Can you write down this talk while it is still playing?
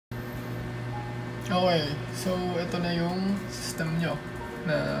Okay, so ito na yung system nyo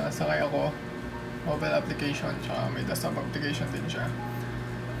na sakay ako. Mobile application, tsaka may desktop application din siya.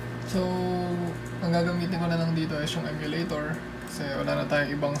 So, ang gagamitin ko na lang dito is yung emulator kasi wala na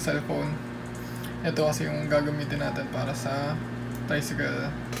tayong ibang cellphone. Ito kasi yung gagamitin natin para sa Tricycle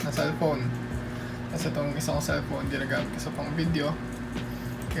na cellphone. Kasi itong isang cellphone ginagamit ko sa pang video.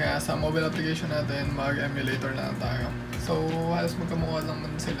 Kaya sa mobile application natin, mag-emulator na lang tayo. So, halos magkamukha lang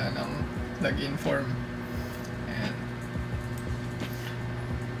man sila ng login form. Ayan.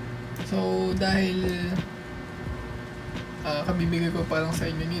 So, dahil kabibigay ko pa lang sa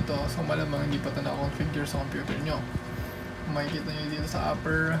inyo nito, so malamang hindi pa ito na-configure sa computer nyo. Makikita nyo dito sa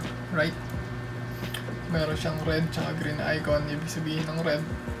upper right, meron siyang red tsaka green na icon. Ibig sabihin ng red,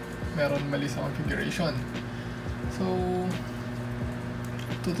 meron mali sa configuration. So,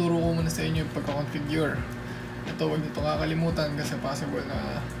 tuturo ko muna sa inyo yung pagka-configure. Ito, huwag nyo ito kakalimutan kasi possible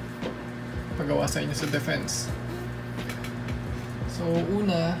na pagawa sa inyo sa defense. So,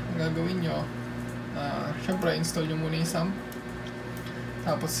 una, gagawin nyo, syempre install nyo muna yung SAMP,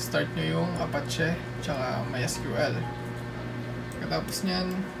 tapos start nyo yung Apache tsaka MySQL. Katapos nyan,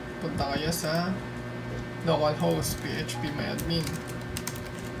 punta kayo sa localhost php myadmin,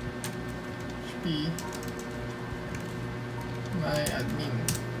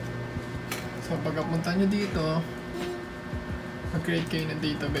 so pagkapunta nyo dito, mag-create kayo ng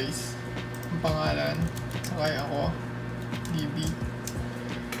database. Ang pangalan, sakay ako DB.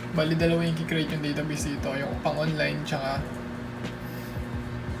 Bali dalawa yung i-create yung database dito, yung pang online tsaka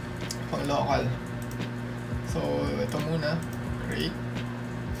pang local. So ito muna, create,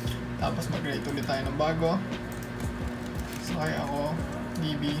 tapos mag-create ulit tayo ng bago. Sakay ako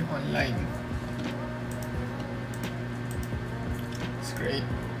DB online. Let's create.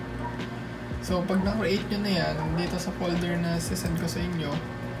 So pag na-create nyo na yan, dito sa folder na sisend ko sa inyo,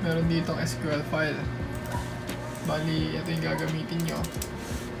 meron ditong SQL file. Bali, ito yung gagamitin nyo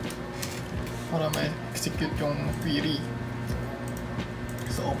para ma-execute yung query.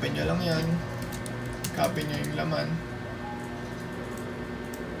 So open nyo lang yan, copy nyo yung laman,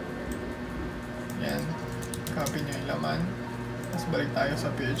 yan, copy nyo yung laman, tapos balik tayo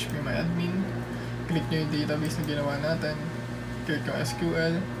sa php myadmin, click nyo yung database na ginawa natin, click yung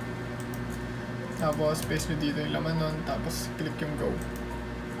SQL, tapos paste nyo dito yung laman nun, tapos click yung go.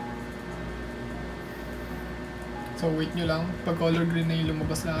 So wait nyo lang, pag color green na yung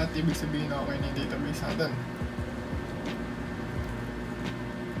lumabas lahat, ibig sabihin na okay na yung database natin.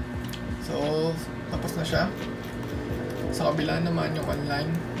 So tapos na siya. Sa kabila naman yung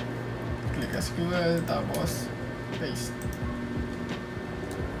online, click SQL, tapos paste.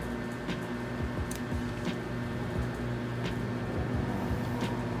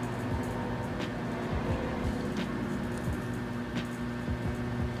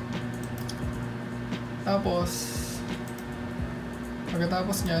 Tapos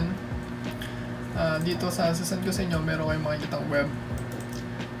pagkatapos nyan, dito sa sasend ko sa inyo, meron kayong makikitang web.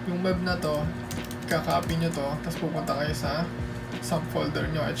 Yung web na to, kakopy nyo to, tapos pupunta kayo sa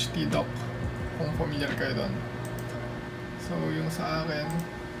subfolder nyo, htdoc, kung familiar kayo doon. So yung sa akin,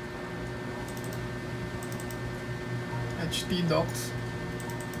 htdocs,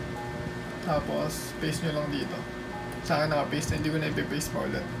 tapos paste nyo lang dito. Sa akin naka-paste, hindi ko na ipipaste pa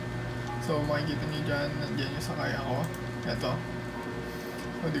ulit. So makikita nyo dyan, nandiyan yung sakay ako. Ito.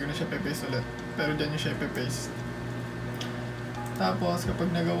 So hindi ko na siya ipipaste ulit, pero dyan yung siya ipipaste. Tapos kapag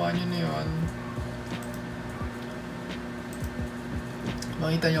nagawa nyo na yun,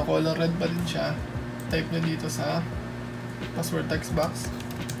 makita nyo color red pa din siya. Type nyo dito sa password text box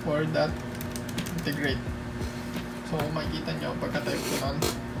for.integrate. So makikita nyo pagka-type ko nun,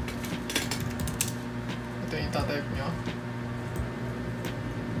 ito yung itatype nyo,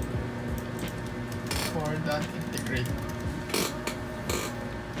 for.integrate.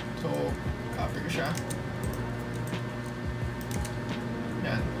 So copy ko siya.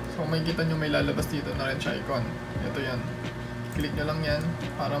 Yan. So makikita nyo may lalabas dito na red icon. Ito yan. Click nyo lang yan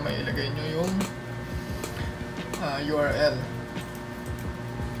para mailagay nyo yung URL.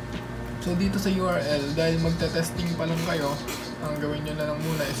 So dito sa URL, dahil magte-testing pa lang kayo, ang gawin nyo na lang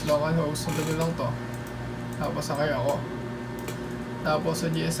muna is localhost. Sundan nyo lang to. Tapos sakay ako. Tapos sa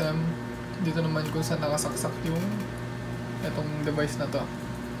GSM, dito naman kung saan nakasaksak yung itong device na to.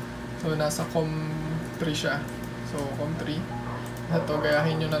 So nasa COM3 siya. So COM3. Ito,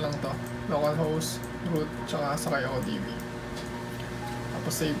 gayahin nyo na lang to. Localhost, root, tsaka sakay ako DB.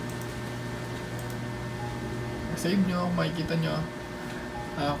 Tapos save. Save nyo, makikita nyo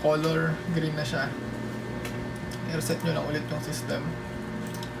color green na siya. I-reset nyo lang ulit yung system.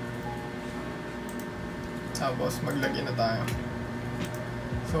 Tapos mag-login na tayo.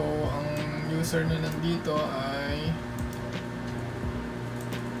 So ang user na nandito ay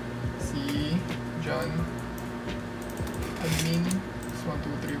si John admin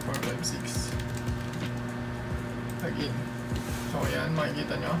 123456 login. So ayan,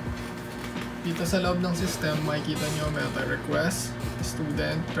 makikita nyo dito sa loob ng system, makikita nyo meron tayong request,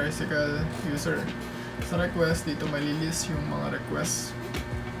 student, tricycle, user. Sa request, dito malilist yung mga requests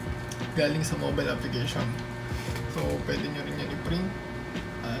galing sa mobile application. So pwede nyo rin yan i-print.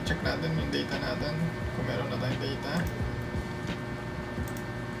 Check natin yung data natin kung meron na tayong data.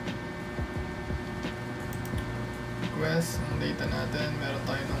 Request, ang data natin, meron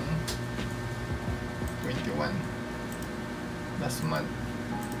tayo ng 21 last month.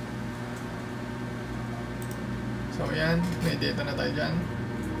 So yan, may data na tayo dyan.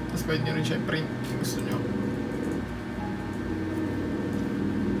 Tapos pwede nyo rin siya i-print kung gusto nyo.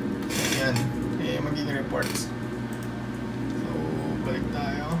 So yan, magiging reports. So balik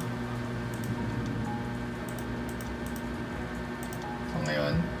tayo. So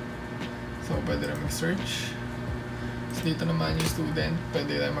ngayon, so pwede rin mag-search. So dito naman yung student,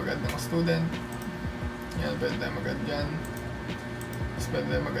 pwede tayo mag-add ng student. Yan, pwede tayo mag-add dyan. Tapos pwede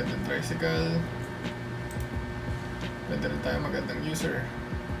tayo mag-add ng tricycle. Pwede rin tayo mag-add ng user.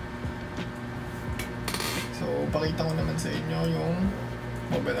 So pakita ko naman sa inyo yung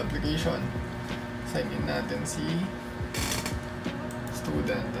mobile application. Sign in natin si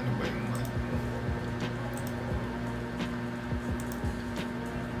student. Ano ba yung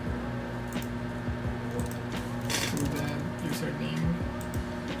student username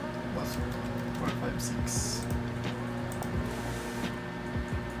password 456.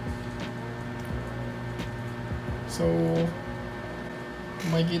 So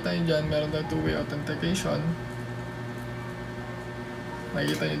makikita nyo dyan, meron tayo two-way authentication.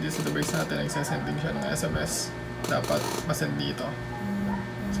 Makikita nyo dito sa device natin, nagsasending siya ng SMS. Dapat masend dito.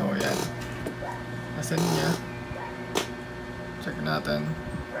 So ayan, nasend niya. Check natin.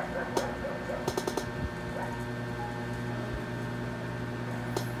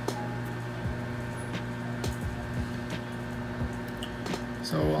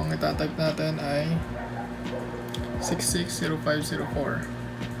 So ang itatype natin ay 660504.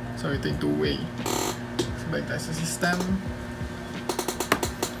 So ito yung two-way. So balik tayo sa system.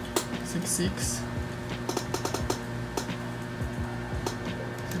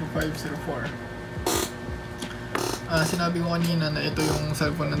 660504. Sinabi ko kanina na ito yung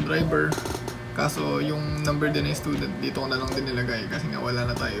cellphone ng driver. Kaso yung number din ng student dito ko na lang din nilagay kasi nga wala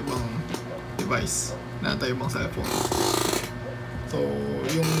na tayo ibang device. Wala na tayo ibang cellphone. So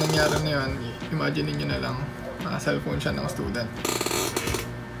yung nangyari na yun, imagine niyo na lang cellphone siya ng student.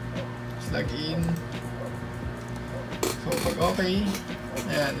 Just log in. So pag okay,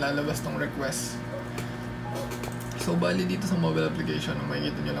 ayan, lalabas tong request. So bali dito sa mobile application, ang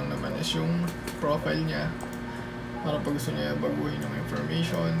makikita nyo lang naman is yung profile niya para pag gusto niya baguhin yung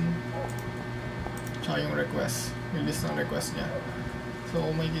information tsaka yung request, yung list ng request niya. So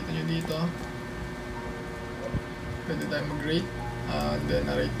makikita nyo dito, pwede tayo mag-rate. Then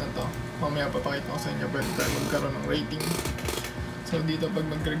na-rate na to. Mamaya papakita ko sa inyo, pwede tayo magkaroon ng rating. So dito pag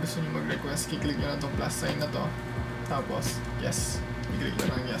gusto nyo mag-request, kiklik nyo na itong plus sign na to. Tapos yes, i-click nyo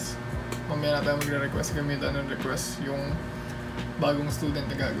lang yes. Mamaya na tayo magre-request, gamitan ng request yung bagong student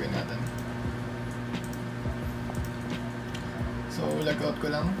na gagawin natin. So logout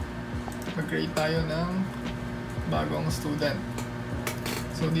ko lang, mag-create tayo ng bagong student.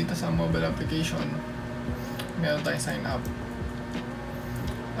 So dito sa mobile application, meron tayong sign up.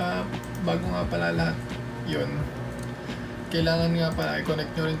 Bago nga pala lahat yun, kailangan nga pala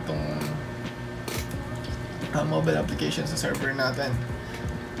i-connect nyo rin itong mobile application sa server natin.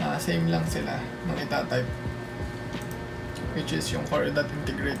 Same lang sila ng itatype, which is yung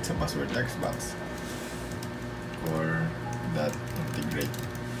core.integrate sa password text box. Core.integrate.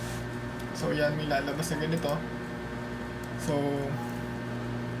 So yan, may lalabas na ganito. So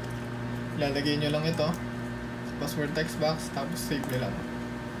lalagay nyo lang ito sa password text box, tapos save nyo lang.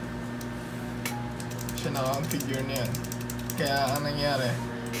 Siya naka-configure na yan. Kaya ang nangyari,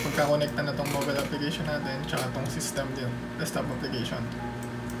 magkakonekta na tong mobile application natin tsaka tong system din, desktop application.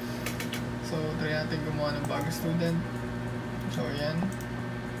 So try natin gumawa ng bagong student. So yan,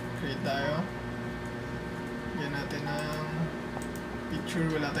 create tayo. Yan natin ng picture,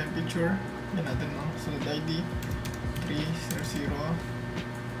 wala tayong picture. Yan natin ng solid ID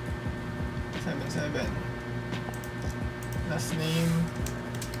 30077. Last name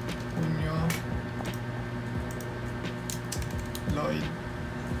Junio Lloyd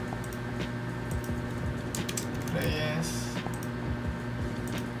Reyes.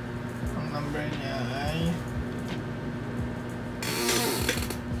 Ang number niya ay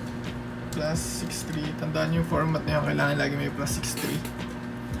plus 63. Tandaan yung format niya, kailangan lagi may plus 63.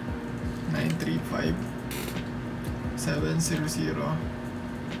 935 700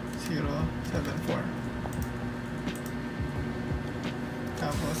 074.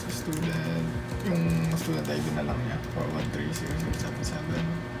 Tapos student, yung student ID na lang niya,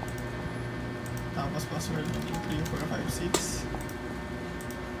 4130077. Tapos password 3456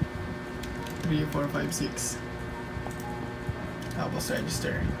 3456. Tapos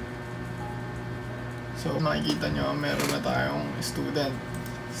register. So makikita nyo meron na tayong student,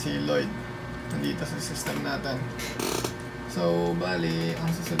 si Lloyd, nandito sa system natin. So bali,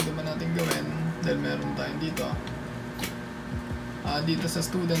 ang susunod naman natin gawin, dahil meron tayong dito, dito sa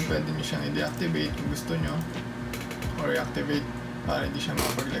student pwede nyo siyang i-deactivate kung gusto nyo, or i-activate para hindi siya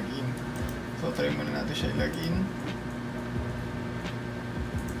makapag-login. So try muna natin siya i-login.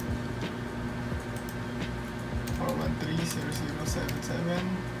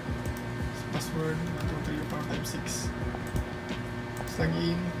 Password 123456.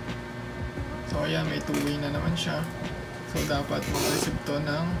 Login. So ayan, may two-way na naman siya. So dapat mag-receive to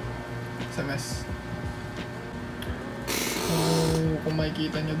ng SMS. So kung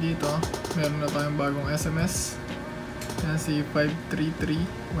makikita nyo dito, meron na tayong bagong SMS. Yan si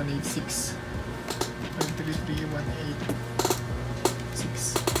 533186.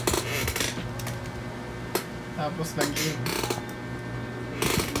 533186. Tapos login.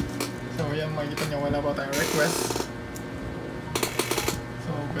 So yan, makikita nyo wala pa tayong request. So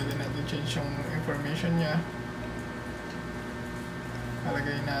pwede natin change yung information niya.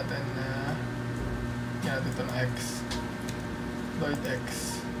 Palagay natin na yan natin ito ng X, Lloyd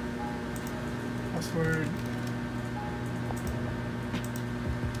X. Password.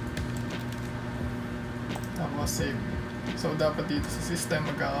 Tapos save. So dapat dito sa system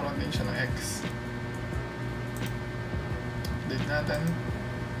magkakaroon din siya ng X. Update natin.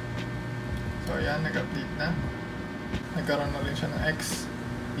 So ayan, nag-update na. Nagkaroon na rin siya ng X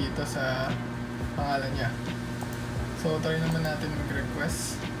dito sa pangalan niya. So try naman natin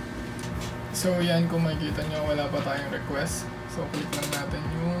mag-request. So yan, kung makikita nyo wala pa tayong request. So click lang natin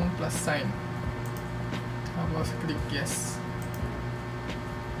yung plus sign. Tapos click yes.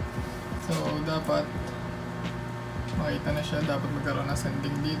 So dapat makita na siya, dapat magkaroon na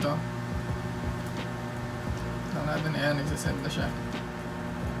sending dito. Lang natin, ayan, nagsasend na siya.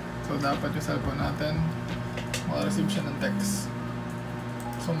 So dapat yung cellphone natin maka-receive siya ng text.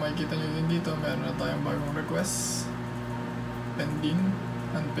 So makikita nyo din dito, meron na tayong bagong request, pending,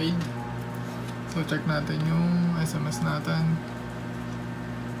 unpaid. So check natin yung SMS natin.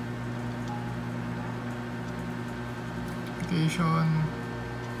 Application.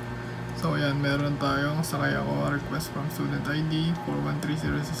 So ayan, meron tayong sakay ako, request from student ID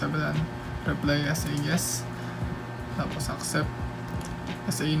 413067. Reply SA yes. Tapos accept.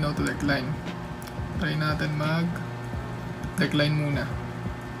 SA no to decline. Try natin mag-decline muna.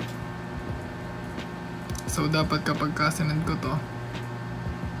 So dapat kapag sinend ko to,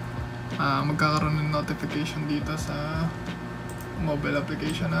 magkakaroon ng notification dito sa mobile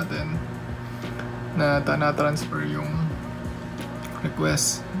application natin na na-transfer yung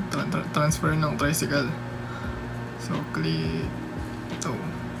request, transfer ng Tricycle. So click to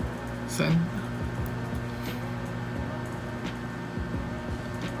send.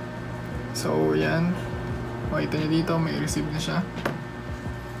 So yan, makita nyo dito may receive na siya.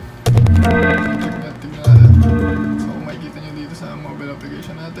 Check natin na. So makikita nyo dito sa mobile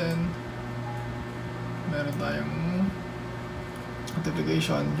application natin, meron tayong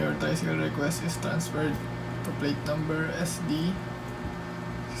notification, your Tricycle request is transferred to plate number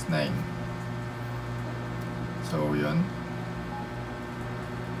SD69. So yun.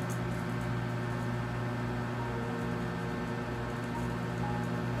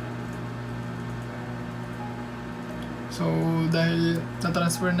 So dahil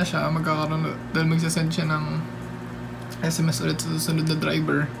na-transfer na siya, magkakaroon, dahil magsasend siya ng SMS ulit sa susunod na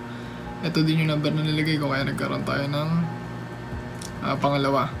driver. Ito din yung number na nilagay ko, kaya nagkaroon tayo ng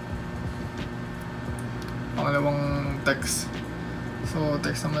pangalawang text. So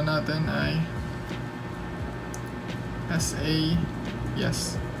text naman natin ay SA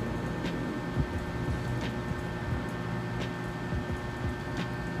yes.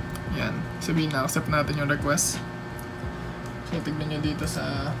 Yan, sabihin na accept natin yung request. So tignan nyo dito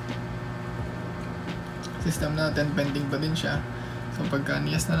sa system natin, pending pa din siya. So pagka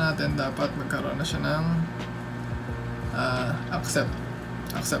yes na natin, dapat magkaroon na siya ng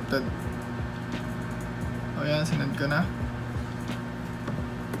accepted. So yan, sinend ko na.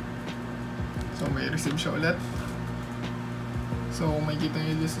 So may receive siya ulit. So makikita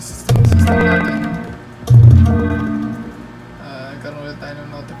nyo dito sa system natin, nagkaroon ulit tayo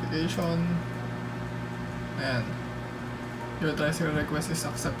ng notification application. Ayan. Your tricycle request is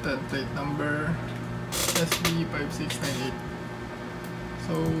accepted. Plate number SD5698.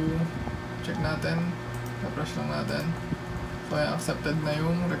 So, check natin. Na-press lang natin. So, ayan, accepted na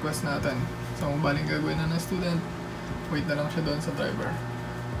yung request natin. So, kung baling gagawin na ng student, wait na lang siya doon sa driver.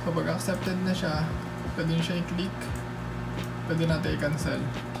 So, pag accepted na siya, pwede nyo siya i-click. Pwede natin i-cancel.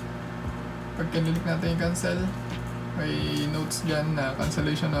 Pag kinilik natin i-cancel, may notes dyan na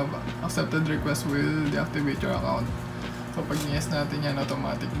cancellation of accepted request will deactivate your account. So pag yes natin yan,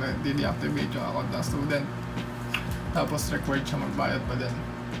 automatic di-deactivate yung account ng student. Tapos required siya magbayad pa din.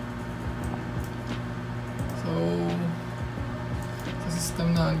 So sa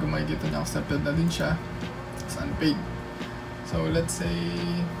system na kung makikita niya, accepted na din siya as unpaid. So let's say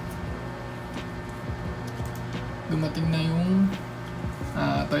dumating na yung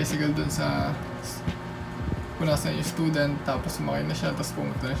tricycle dun sa kung nasa yung student, tapos sumakay na siya, tapos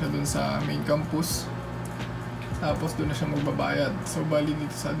pumunta na siya dun sa main campus, tapos dun na siya magbabayad. So bali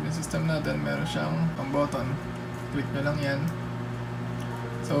dito sa admin system natin, meron siyang pang button, click nyo lang yan.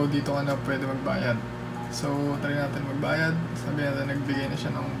 So dito ka na pwede magbayad. So try natin magbayad. Sabihin natin nagbigay na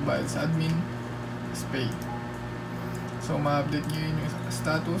siya ng bayad sa admin, let's pay. So ma-update nyo yun yung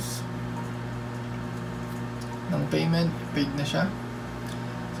status ng payment, paid na siya.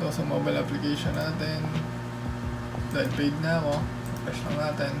 So sa mobile application natin, dahil paid na ako, press lang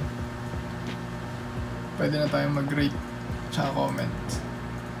natin, pwede na tayong mag-rate tsaka comment.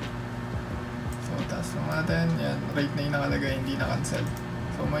 So taas lang natin, yan, rate na yung nakalagay, hindi na cancel.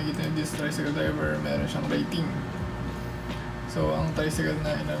 So makikita nyo this tricycle driver, meron siyang rating. So ang tricycle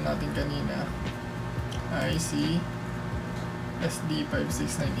na inano natin kanina ay si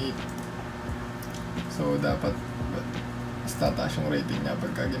SD5698. So dapat mas tataas yung rating niya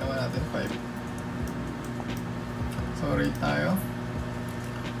pagka ginawa natin 5. So rate tayo.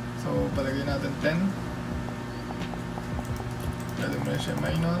 So palagay natin 10. Pwede mo rin siya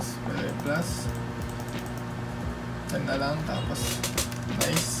minus, pwede plus. 10 na lang, tapos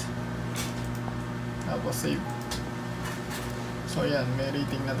nice. Tapos save. So yan, may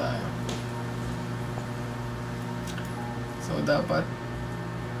rating na tayo. So dapat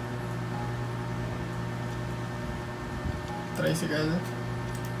tricycle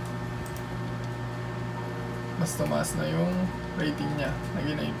mas tumaas na yung rating niya,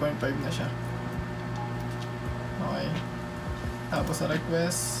 naging 8.5 na siya. Okay, tapos sa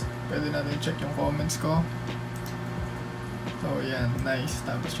request pwede natin check yung comments ko. So yan, nice.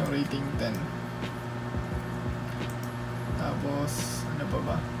 Tapos yung rating 10. Tapos ano pa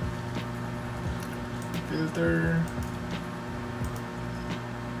ba, filter.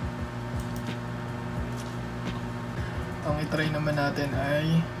 Ang itry naman natin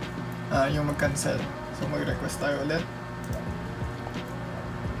ay yung mag-cancel. So mag-request tayo ulit.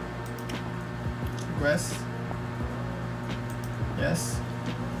 Request. Yes.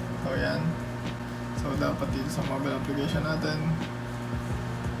 So yan. So dapat dito sa mobile application natin,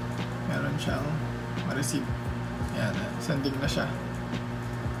 meron siyang ma-receive. Yan, sending na siya.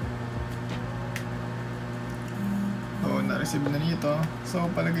 So na-receive na nito. So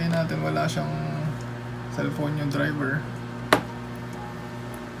palagay natin wala siyang cellphone yung driver.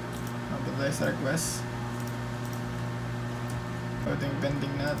 Punta tayo sa request. So ito yung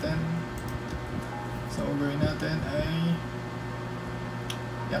pending natin. So gawin natin ay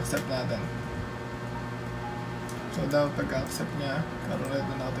i-accept natin. So dapat pag-accept niya, karoon ulit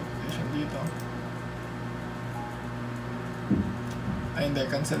na notification dito. Ay hindi,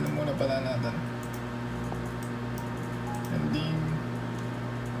 cancel muna pala natin. Pending.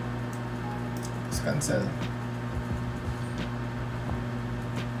 Cancel.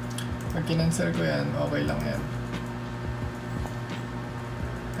 Pag kinancel ko yan, okay lang yan.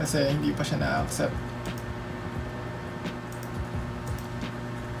 Kasi hindi pa siya na-accept.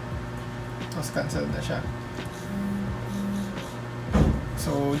 Tapos cancel na siya.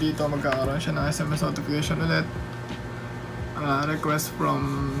 So dito magkakaroon siya ng SMS notification ulit. Request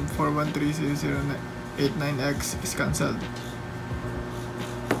from 4130089X is cancelled.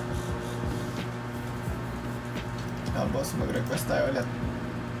 Tapos mag-request tayo ulit.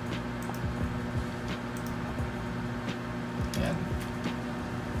 Ayan.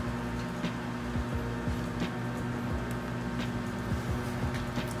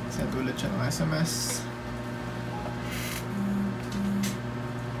 Send ulit siya ng SMS.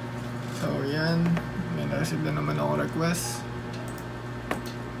 So yan, may na-receive na naman ako request.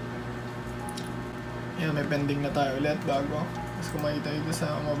 Yan, may pending na tayo ulit bago. Tapos kung makita dito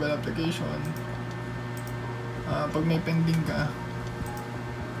sa mobile application, pag may pending ka,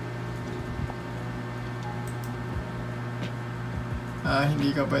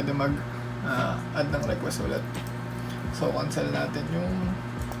 hindi ka pwede mag-add ng request ulit. So cancel natin yung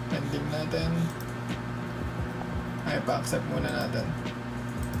pending natin. Ay, pa-accept muna natin.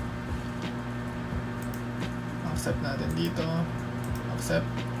 Accept natin dito. Accept.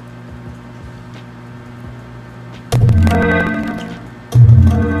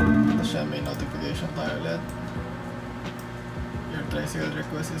 Tapos siya, may notification tayo ulit. Your Tricycle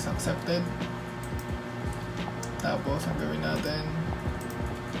request is accepted. Tapos ang gawin natin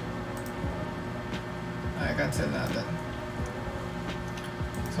ay cancel natin.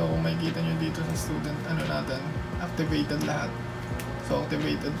 So kung makikita nyo dito sa student natin, activated lahat. So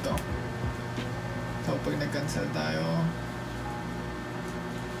activated to. So pag nag-cancel tayo,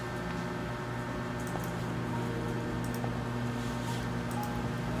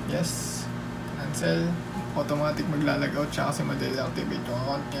 yes, cancel, automatic maglalag out siya kasi ma-deactivate yung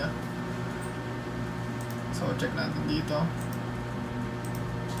account niya. So check natin dito.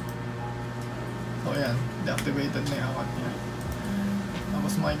 So ayan, deactivated na yung account niya.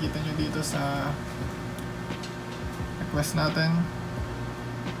 Tapos makikita nyo dito sa request natin,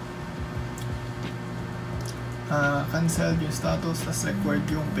 cancel yung status, tas required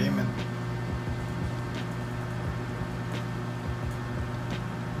yung payment.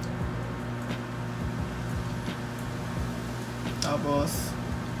 Tapos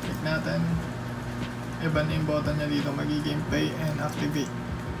click natin, iba na yung button niya dito, magiging pay and activate.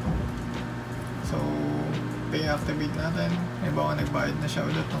 So pay activate natin, iba nagbayad na siya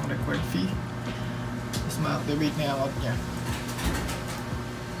ulit ng required fee, tapos ma-activate na yung account niya.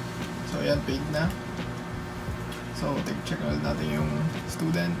 So yan, paid na. So check ulit natin yung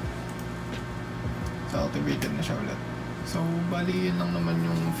student. So activated na siya ulit. So bali yun lang naman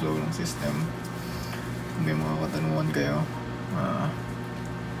yung flow ng system. Kung may mga katanungan kayo,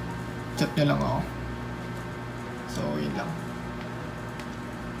 chat nyo lang ako. So yun lang.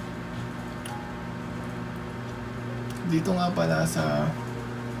 Dito nga pala sa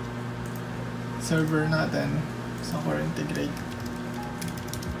server natin, sa core integrate,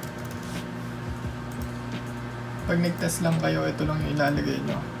 pag nag-test lang kayo, ito lang yung ilalagay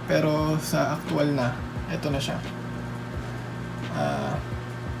nyo. Pero sa actual na, ito na siya.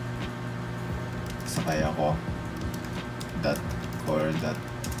 Sakay ako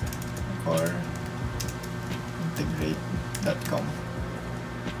 .core.integrate.com.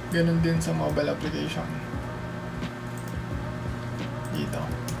 Ganun din sa mobile application. Dito,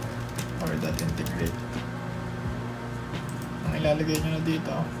 core.integrate. Ang ilalagay nyo na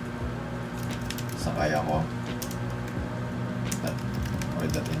dito, sakay ako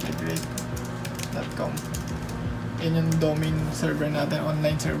 .integrate.com. Yan yung domain server natin,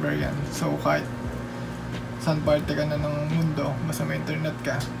 online server yan. So kahit saan parte ka na ng mundo, basta may internet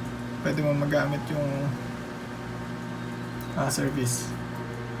ka, pwede mo magamit yung service.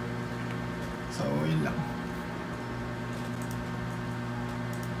 So yun lang.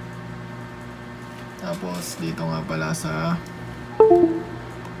 Tapos dito nga pala sa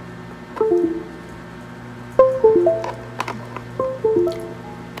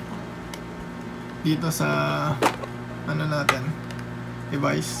natin,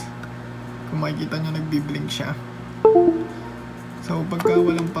 device, kung makikita nyo nagbiblink siya. So pagka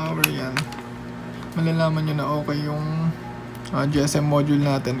walang power yan, malalaman nyo na okay yung GSM module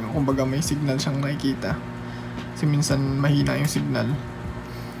natin, kumbaga may signal siyang nakikita. Kasi minsan mahina yung signal,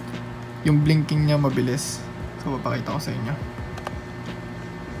 yung blinking niya mabilis. So papakita ko sa inyo.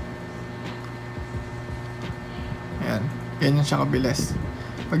 Ayan, ganyan siya kabilis.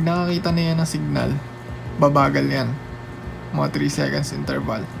 Pag nakakita na yan ng signal, babagal yan, mga 3 seconds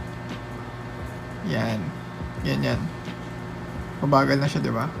interval. Yan, ganyan, babagal na siya,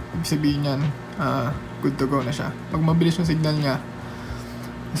 diba? Ibig sabihin yan, good to go na siya. Pag mabilis yung signal niya,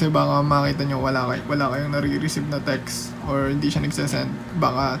 kasi baka makita nyo wala kayong nare-receive na text or hindi siya nagsasend,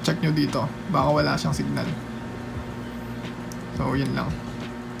 baka check nyo dito, baka wala siyang signal. So yun lang.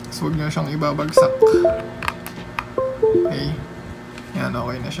 So huwag nyo siyang ibabagsak. Okay, yan,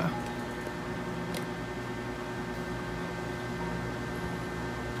 okay na siya.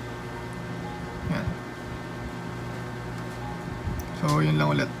 Yan. So yun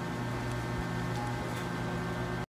lang ulit.